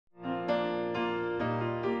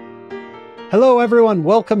Hello, everyone.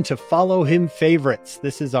 Welcome to Follow Him Favorites.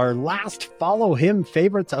 This is our last Follow Him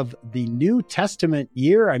Favorites of the New Testament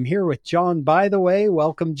year. I'm here with John, by the way.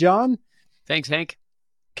 Welcome, John. Thanks, Hank.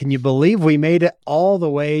 Can you believe we made it all the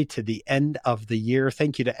way to the end of the year?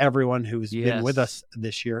 Thank you to everyone who's been with us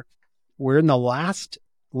this year. We're in the last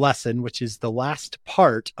lesson, which is the last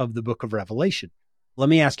part of the book of Revelation. Let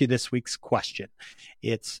me ask you this week's question.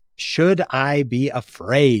 It's, should I be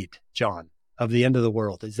afraid, John, of the end of the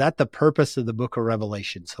world? Is that the purpose of the book of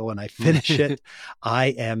Revelation? So when I finish it, I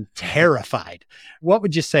am terrified. What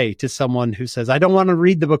would you say to someone who says, I don't want to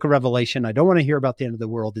read the book of Revelation. I don't want to hear about the end of the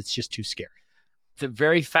world. It's just too scary. The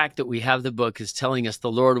very fact that we have the book is telling us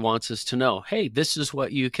the Lord wants us to know, hey, this is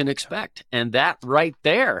what you can expect. And that right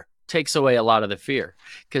there takes away a lot of the fear,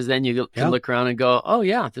 because then you can look around and go, oh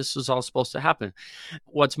yeah, this is all supposed to happen.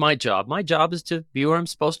 What's my job? My job is to be where I'm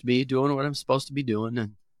supposed to be, doing what I'm supposed to be doing,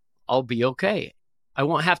 and I'll be okay. I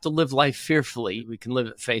won't have to live life fearfully. We can live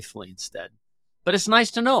it faithfully instead. But it's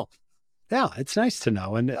nice to know. Yeah, it's nice to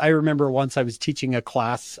know. And I remember once I was teaching a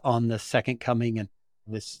class on the second coming, and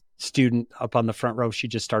this student up on the front row, she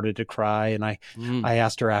just started to cry. And I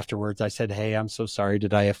asked her afterwards, I said, hey, I'm so sorry.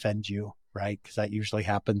 Did I offend you? Right? Because that usually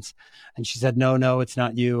happens. And she said, no, it's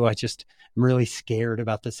not you. I'm really scared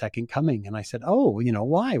about the second coming. And I said, oh,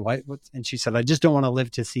 why? And she said, I just don't want to live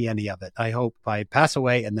to see any of it. I hope I pass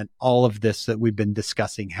away and then all of this that we've been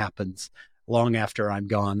discussing happens long after I'm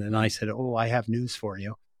gone. And I said, oh, I have news for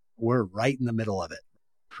you. We're right in the middle of it.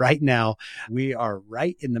 Right now, we are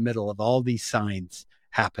right in the middle of all these signs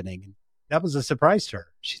happening. And that was a surprise to her.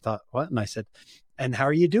 She thought, what? And I said, and how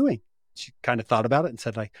are you doing? She kind of thought about it and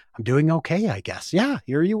said, I'm doing okay, I guess. Yeah,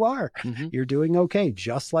 here you are. Mm-hmm. You're doing okay,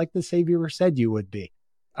 just like the Savior said you would be.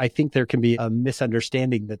 I think there can be a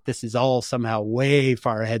misunderstanding that this is all somehow way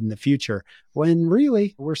far ahead in the future, when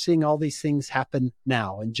really we're seeing all these things happen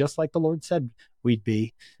now. And just like the Lord said we'd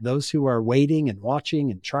be, those who are waiting and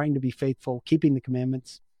watching and trying to be faithful, keeping the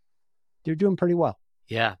commandments, they're doing pretty well.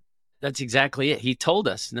 Yeah, that's exactly it. He told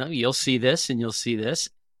us, no, you'll see this and you'll see this.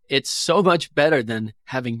 It's so much better than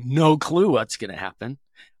having no clue what's going to happen.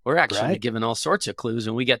 We're actually given all sorts of clues,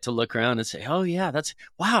 and we get to look around and say, oh yeah,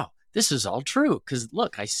 wow, this is all true. Because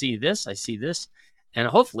look, I see this. And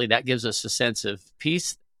hopefully that gives us a sense of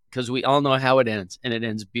peace, because we all know how it ends, and it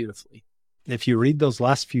ends beautifully. If you read those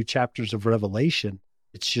last few chapters of Revelation,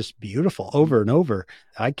 it's just beautiful over and over.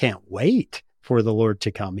 I can't wait for the Lord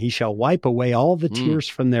to come. He shall wipe away all the tears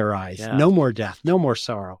from their eyes. Yeah. No more death, no more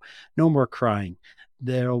sorrow, no more crying.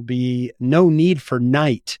 There'll be no need for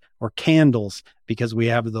night or candles, because we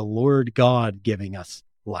have the Lord God giving us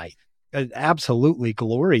light. An absolutely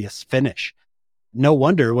glorious finish. No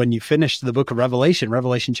wonder when you finish the book of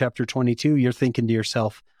Revelation chapter 22, you're thinking to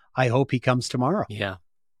yourself, I hope he comes tomorrow. Yeah.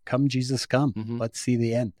 Come, Jesus, come. Mm-hmm. Let's see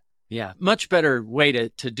the end. Yeah. Much better way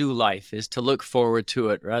to do life is to look forward to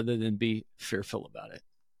it rather than be fearful about it.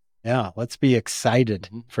 Yeah. Let's be excited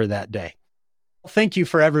for that day. Thank you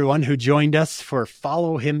for everyone who joined us for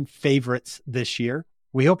Follow Him Favorites this year.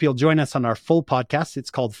 We hope you'll join us on our full podcast. It's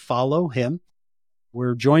called Follow Him.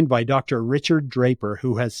 We're joined by Dr. Richard Draper,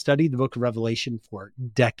 who has studied the book of Revelation for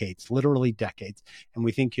decades, literally decades. And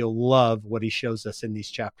we think you'll love what he shows us in these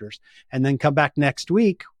chapters. And then come back next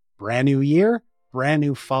week, brand new year, brand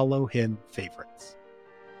new Follow Him Favorites.